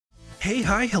Hey,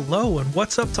 hi, hello, and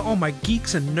what's up to all my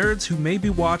geeks and nerds who may be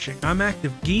watching? I'm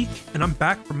ActiveGeek, and I'm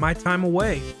back from my time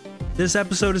away. This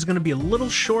episode is going to be a little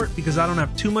short because I don't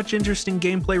have too much interesting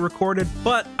gameplay recorded,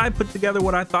 but I put together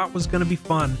what I thought was going to be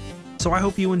fun, so I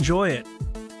hope you enjoy it.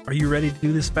 Are you ready to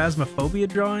do this Phasmophobia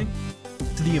drawing?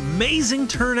 To the amazing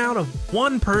turnout of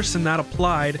one person that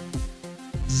applied,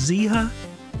 Ziha,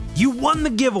 you won the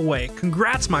giveaway!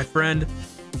 Congrats, my friend!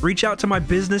 Reach out to my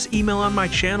business email on my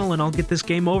channel and I'll get this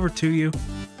game over to you.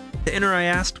 To enter, I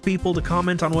asked people to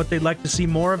comment on what they'd like to see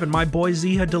more of, and my boy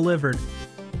Ziha delivered.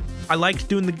 I liked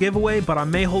doing the giveaway, but I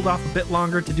may hold off a bit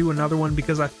longer to do another one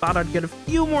because I thought I'd get a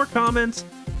few more comments.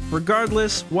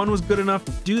 Regardless, one was good enough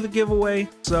to do the giveaway,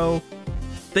 so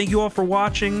thank you all for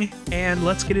watching, and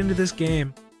let's get into this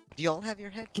game. Do you all have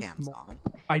your head cams on?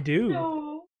 I do.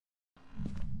 No.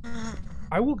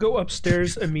 I will go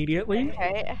upstairs immediately.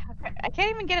 Okay, I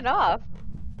can't even get it off.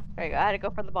 There you go, I had to go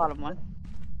for the bottom one.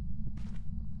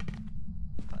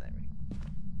 Oh, there we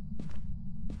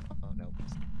go. Oh, no.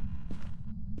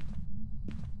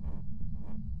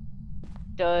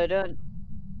 Dun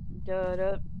dun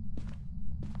dun.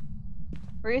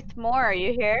 Ruth Moore, are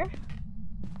you here?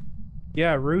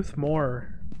 Yeah, Ruth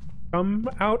Moore. Come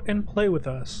out and play with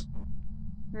us.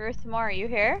 Ruth Moore, are you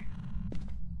here?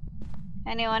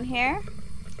 Anyone here?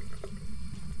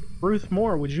 Ruth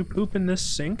Moore, would you poop in this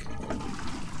sink?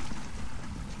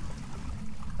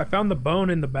 I found the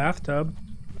bone in the bathtub.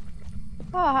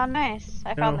 Oh, how nice.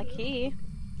 I found the key.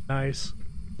 Nice.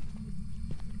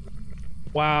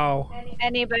 Wow.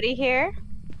 Anybody here?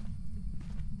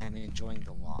 I'm enjoying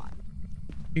the lawn.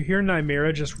 You hear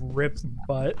Nymera just rip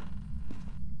butt?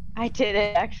 I did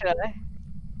it, actually.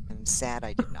 I'm sad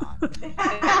I did not.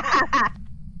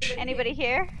 Anybody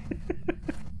here?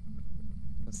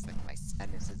 Looks like my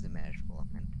sadness is immeasurable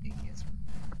and hideous.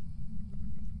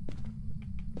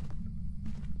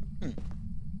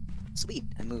 Sweet,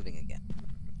 I'm moving again.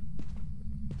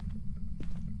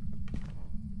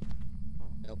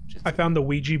 Nope, just I found the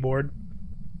Ouija board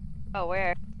Oh,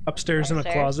 where? upstairs in a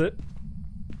Upstairs? closet.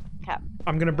 Okay.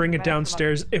 I'm gonna bring it Right, come on.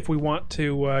 downstairs if we want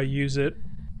to use it.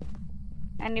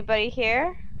 Anybody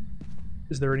here?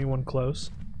 Is there anyone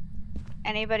close?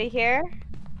 Anybody here?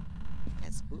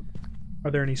 yes, boop.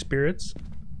 Are there any spirits?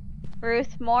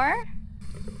 Ruth Moore?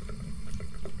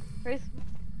 Ruth?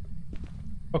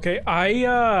 Okay,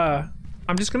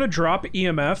 I'm just gonna drop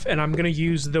EMF and I'm gonna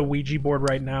use the Ouija board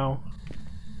right now.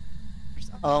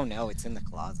 Oh no, it's in the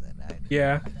closet.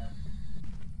 Yeah.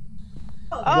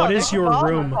 Oh, What there's is a your ball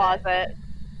in the room? Closet.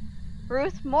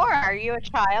 Ruth Moore, are you a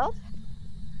child?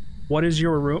 What is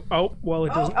your room? Oh, well,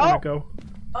 it doesn't Oh. want to go.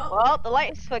 Well, the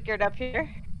lights flickered up here.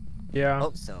 Yeah.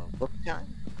 Oh, so book time.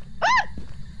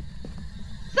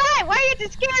 Sai, why you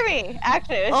have to scare me?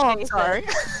 Actually, it was Oh, I'm Jason. sorry.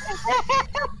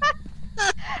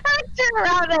 I turn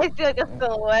around and I see like a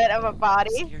silhouette of a body.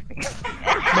 Scared me.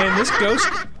 Man, this ghost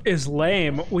is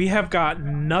lame. We have got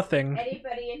nothing.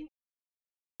 Anybody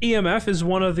EMF is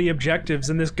one of the objectives,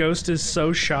 and this ghost is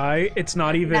so shy, it's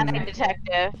not in even... Nothing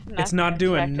detective. It's not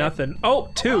doing nothing.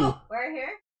 Oh, two! We're here.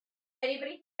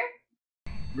 Anybody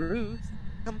here? Ruth,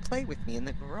 come play with me in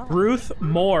the garage. Ruth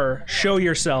Moore, show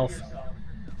yourself.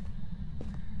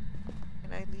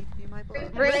 Can I leave you my book?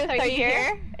 Ruth, are you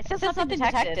here? It says something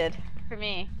detected for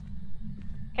me.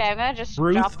 Okay, I'm gonna just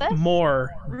drop Ruth this. Moore,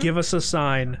 give us a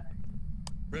sign.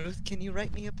 Ruth, can you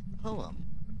write me a poem?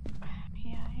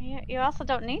 Yeah, you also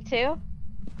don't need to.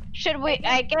 Should we?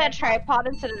 I get a tripod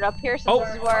and set it up here. So Oh,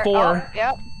 this is where. 4. Oh,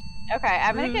 yep. Okay,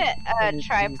 I'm gonna get Can a you please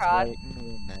tripod. write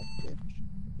me a message?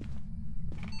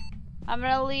 I'm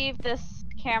gonna leave this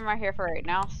camera here for right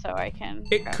now, so I can.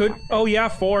 It grab could... more. Oh, yeah,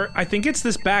 4. I think it's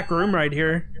this back room right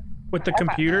here with the Okay.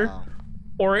 computer. Oh.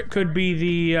 Or it could be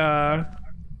the,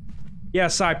 Yeah,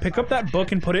 Sai, pick up that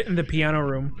book and put it in the piano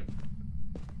room.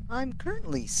 I'm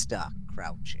currently stuck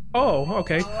crouching. Oh,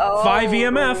 okay. Oh. 5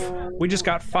 EMF. We just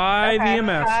got 5 Okay,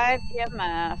 EMF. 5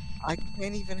 EMF. I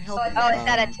can't even help you. Oh, it's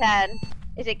at a 10.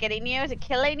 Is it getting you? Is it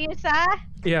killing you, Sai?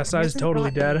 Yeah, Sai's Hasn't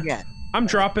totally brought me dead. yet. I'm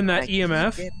dropping I that can't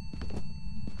EMF, get-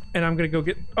 and I'm gonna go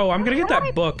get... Oh, I'm gonna get How do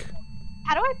that book.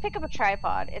 How do I pick up a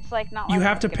tripod? It's like not. You letting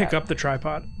have me to pick pick it up the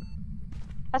tripod.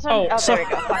 That's what Oh, oh, so- there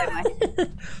we go. Finally.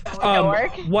 It'll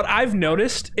work? What I've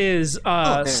noticed is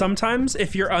there. sometimes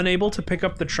if you're unable to pick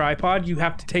up the tripod, you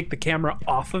have to take the camera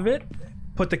off of it,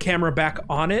 put the camera back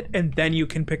on it, and then you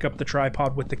can pick up the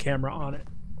tripod with the camera on it.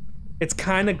 It's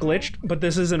kind of glitched, but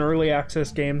this is an early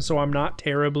access game, so I'm not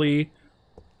terribly,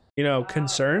 you know,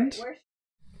 concerned.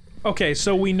 Okay,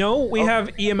 so we know we have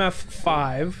EMF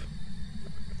 5.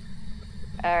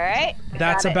 All right.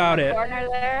 That's Got about in it. the corner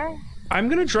there. I'm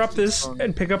gonna drop this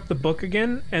and pick up the book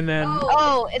again, and then...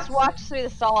 Oh, it's watch through the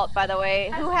salt, by the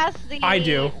way. Who has the... I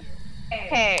do.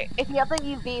 Okay, if you have the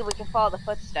UV, we can follow the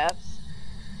footsteps.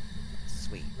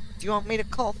 Sweet. Do you want me to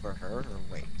call for her or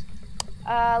wait?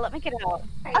 Let me get it out.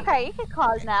 Okay, you can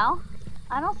call now.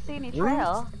 I don't see any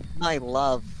trail. Ruth, my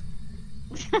love.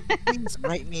 Please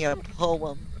write me a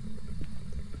poem.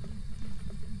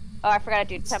 Oh, I forgot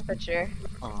to do temperature.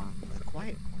 On the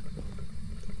quiet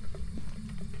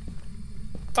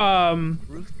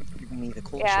Ruth is giving me the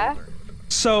cold shoulder.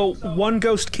 So, one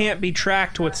ghost can't be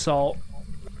tracked with salt.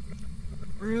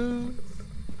 Ruth.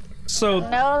 So...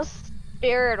 No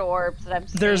spirit orbs that I'm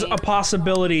seeing. There's a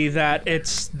possibility that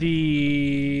it's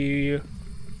the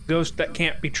ghost that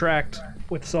can't be tracked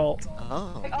with salt.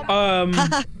 Oh.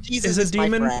 Jesus, is a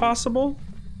demon possible?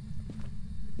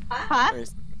 Huh?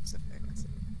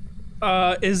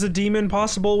 Is a demon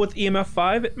possible with EMF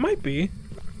 5? It might be.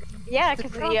 Yeah,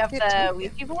 because you have the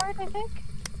Ouija board, I think.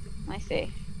 Let me see.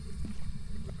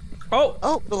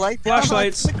 Oh, the light.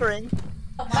 Flashlights. Flickering.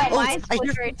 Mine's I hear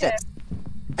flickering too. footsteps.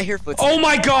 I hear footsteps. Oh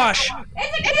my gosh!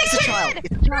 It's a child.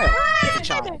 It's a child. It's a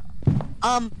child.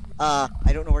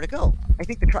 I don't know where to go. I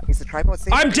think is the tripod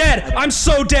safe? I'm dead! I'm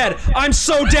so dead! I'm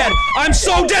so dead! I'm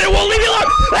so dead! It won't leave me alone!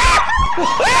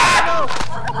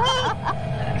 Ah!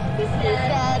 He's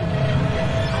dead.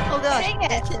 Oh gosh. Dang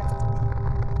it.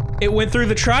 It went through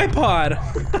the tripod.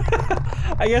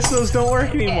 I guess those don't work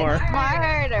anymore.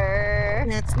 Smarter.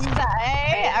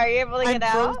 Hey, are you able to get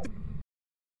out?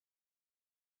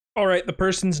 Alright, the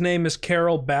person's name is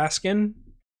Carol Baskin.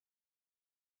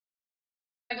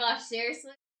 Oh my gosh,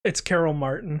 seriously? It's Carol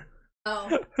Martin.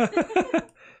 Oh.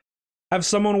 Have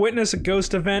someone witness a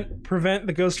ghost event, prevent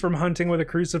the ghost from hunting with a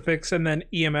crucifix, and then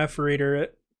EMF reader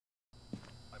it.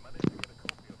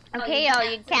 Okay, all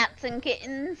you cats and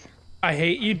kittens. I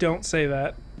hate you, don't say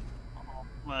that. Oh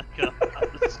my god.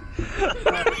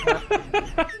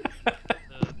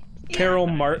 Carol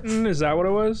Martin, is that what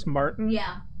it was? Martin?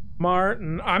 Yeah.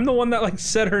 Martin. I'm the one that like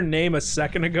said her name a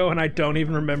second ago and I don't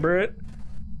even remember it.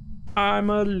 I'm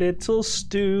a little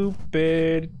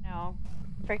stupid. No.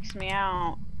 Freaks me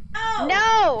out. Oh!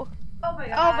 No! Oh my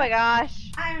gosh. Oh my gosh.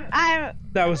 I'm...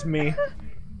 That was me. Are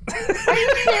you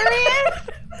serious?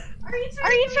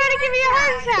 Are you trying to give me a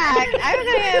heart attack? I'm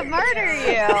gonna murder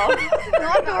you. You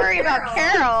don't have to worry about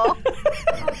Carol.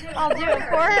 I'll do it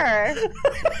for her.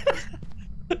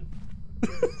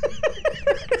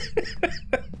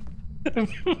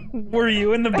 Were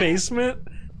you in the basement?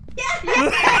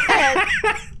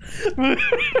 Yes!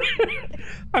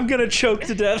 I'm gonna choke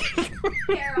to death.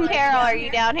 Carol, are you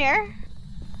down here?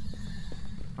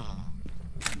 Oh,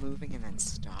 moving and then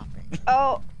stopping.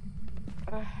 Oh.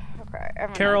 Okay,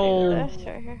 I'm Carol. gonna do this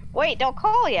right here. Wait, don't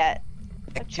call yet.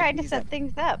 I'm trying to Activities set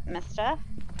things up, mister.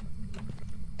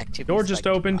 Activities Door just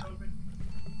like- opened.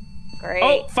 Great.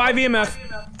 Oh, 5 EMF.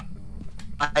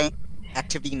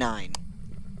 Activity 9.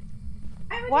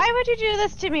 Why would you do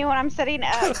this to me when I'm setting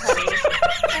up, honey?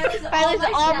 If I lose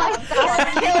all my stuff,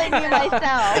 I'm killing me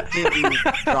myself. Activity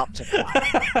dropped to 5.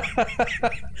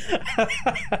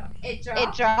 It dropped.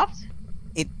 It dropped?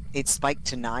 It spiked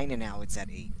to 9 and now it's at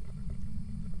 8.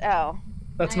 Oh.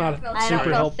 That's I not don't I don't super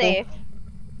feel helpful. safe.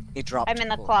 It dropped I'm to in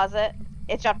the 4. closet.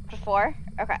 It dropped to 4?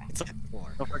 Okay. It's at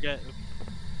 4. Don't forget.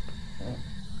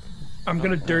 I'm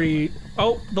gonna dirty.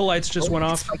 Oh, the lights just went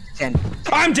It off. spiked to 10.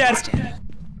 I'm dead!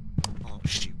 Oh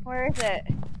shoot. Where is it?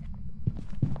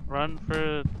 Run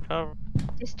for cover.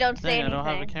 Just don't say Dang, I don't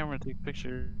have a anything. camera to take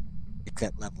pictures. It's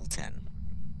at level 10.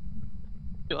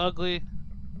 You ugly.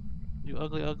 You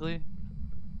ugly, ugly.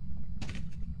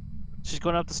 She's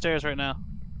going up the stairs right now.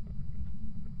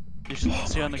 You should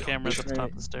see on the cameras at the top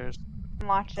of the stairs. I'm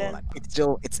watching. Hold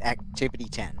on. It's activity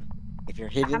 10. If you're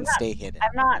hidden, I'm not- stay hidden.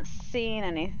 I'm not seeing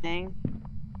anything.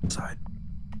 Side.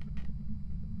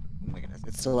 Oh my goodness.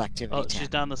 It's still activity Oh, 10. she's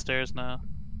down the stairs now.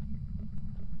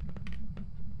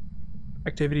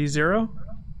 Activity 0.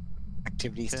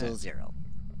 Activity Okay. still 0.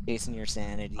 Jason, your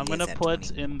sanity I'm is gonna at put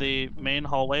 20. in the main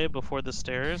hallway before the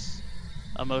stairs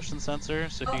a motion sensor,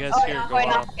 so if you guys Oh, hear yeah. it go Going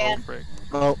off, off again. go for it.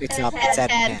 Oh, it's up. It's at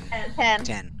 10. 10.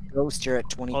 10. Ghost, you're at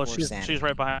 24 Oh, she's sanity.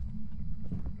 right behind.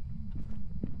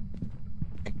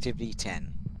 Activity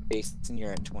 10. Jason,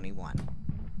 you're at 21.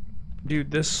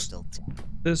 Dude, this Still 10.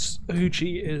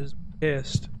 hoochie is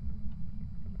pissed.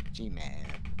 Gee, man.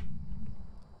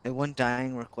 My one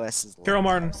dying request is Carol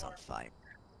light the Martin. house on fire.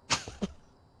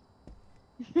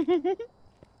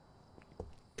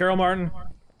 Carol Martin.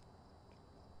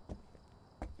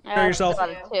 Yeah, yourself. About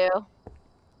a 2.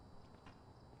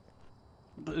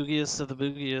 Boogiest of the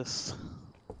boogiest.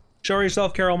 Show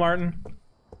yourself, Carol Martin.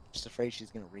 Just afraid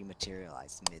she's gonna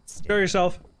rematerialize Show mid-stage.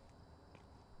 yourself.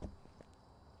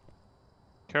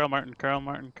 Carol Martin, Carol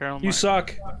Martin, Carol Martin. You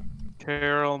suck.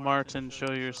 Carol Martin,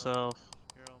 show yourself.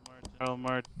 Carol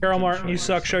Martin, You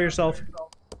suck. Show yourself.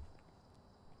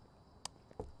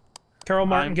 Carol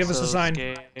Martin, give us a sign.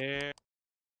 Scared.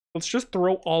 Let's just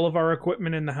throw all of our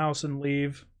equipment in the house and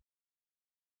leave.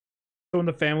 So when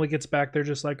the family gets back, they're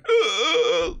just like,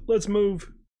 let's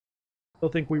move. They'll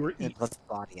think we were eaten. Let's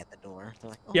body at the door.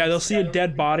 They're like, oh, Yeah, they'll see a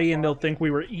dead body and they'll think we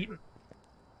were eaten.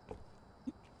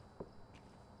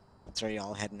 So are you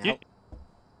all heading You- out?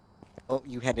 Oh,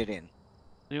 you headed in.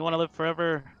 Do you want to live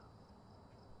forever?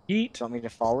 Eat. Do you want me to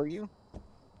follow you?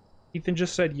 Ethan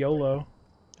just said YOLO.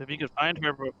 If you could find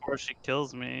her before she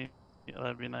kills me, yeah,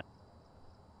 that'd be nice.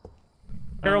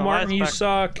 Carol Martin, you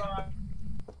suck.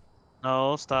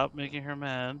 No, stop making her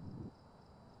mad.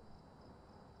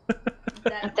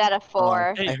 Dead of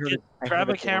 4. Hey, I heard it- I grab heard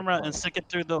a it camera before. and stick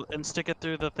it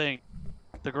through the thing,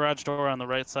 the garage door on the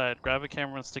right side. Grab a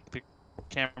camera and stick the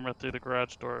camera through the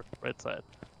garage door right side.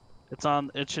 It's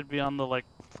on. It should be on the like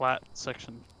flat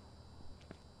section.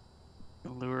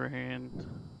 Lure hand.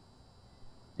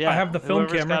 Yeah, I have the film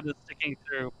whoever's camera. got it sticking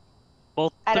through.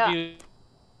 Both I of don't-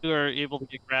 you are able to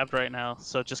get grabbed right now,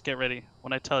 so just get ready.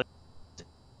 When I tell you,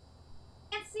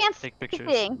 Can't take see pictures.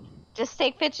 anything. Just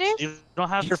take pictures? You don't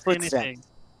have Your to say footsteps. anything.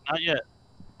 Not yet.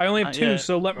 I only have Not 2, yet.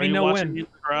 so let Are me you know watching when. me in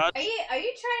the garage? Are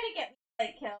you trying to get me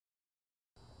like killed?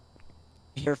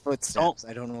 Your footsteps.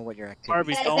 I don't know what your activity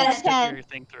Barbie, is. It's don't at a stick 10. your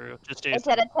thing through. Just It's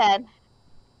Jason. at a 10.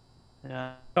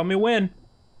 Yeah. Tell me when.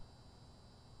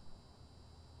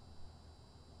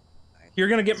 You're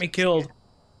gonna get me killed.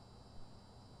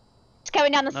 It's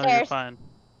coming down the No, you're stairs. fine.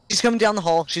 She's coming down the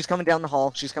hall. She's coming down the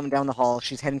hall. She's coming down the hall.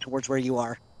 She's heading towards where you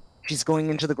are. She's going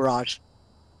into the garage.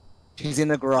 She's in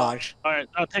the garage. All right.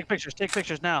 Oh, take pictures. Take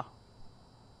pictures now.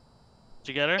 Did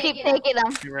you get her? Keep taking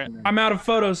them. She ran. I'm out of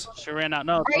photos. She ran out.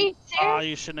 No. Are you Oh, serious?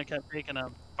 you shouldn't have kept taking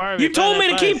them. Barbie, You told bad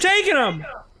me to keep advice. taking them!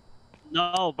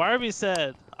 No, Barbie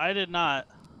said. I did not.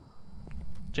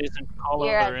 Jason, call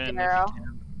You're her a in girl. if you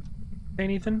can.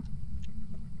 Hey, Ethan.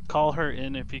 Call her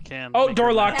in if you can. Oh, Make door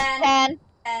her locked. mad.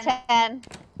 10. 10.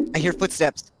 I hear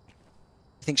footsteps.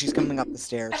 I think she's coming up the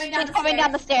stairs. She's coming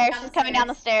down the stairs. She's coming down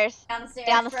the stairs.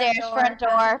 Down the stairs, front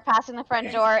door, passing the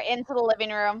front door, into the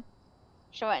living room.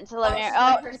 She went into the living room.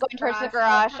 Oh, she's going towards the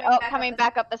garage. Oh, coming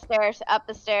back up the stairs. Up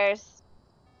the stairs.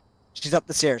 She's up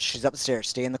the stairs. She's up the stairs.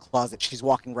 Stay in the closet. She's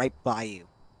walking right by you.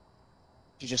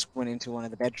 She just went into one of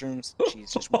the bedrooms.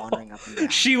 She's just wandering up and down.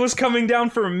 She was coming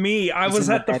down for me. I She's was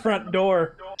in the at the bed. front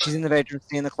door. She's in the bedroom.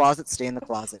 Stay in the closet. Stay in the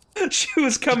closet. She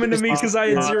was coming to me because I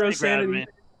had Oh, zero she grabbed sanity. me.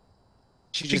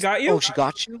 She She got you? Oh, she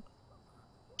got you?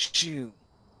 Shoot.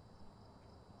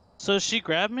 So she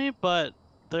grabbed me, but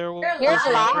there was You're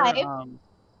another, alive.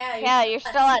 Yeah, you're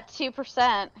still at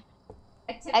 2%.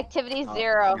 Activity Oh,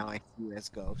 0. Now I see you as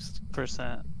ghost.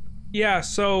 percent. Yeah,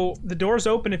 so the door's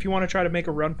open if you want to try to make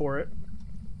a run for it.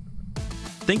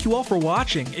 Thank you all for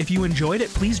watching. If you enjoyed it,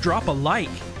 please drop a like.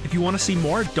 If you want to see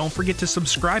more, don't forget to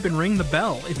subscribe and ring the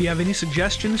bell. If you have any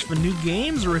suggestions for new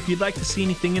games, or if you'd like to see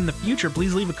anything in the future,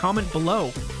 please leave a comment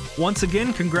below. Once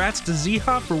again, congrats to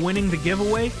Zha for winning the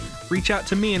giveaway. Reach out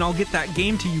to me and I'll get that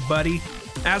game to you, buddy.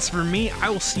 As for me, I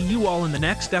will see you all in the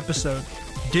next episode.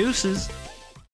 Deuces.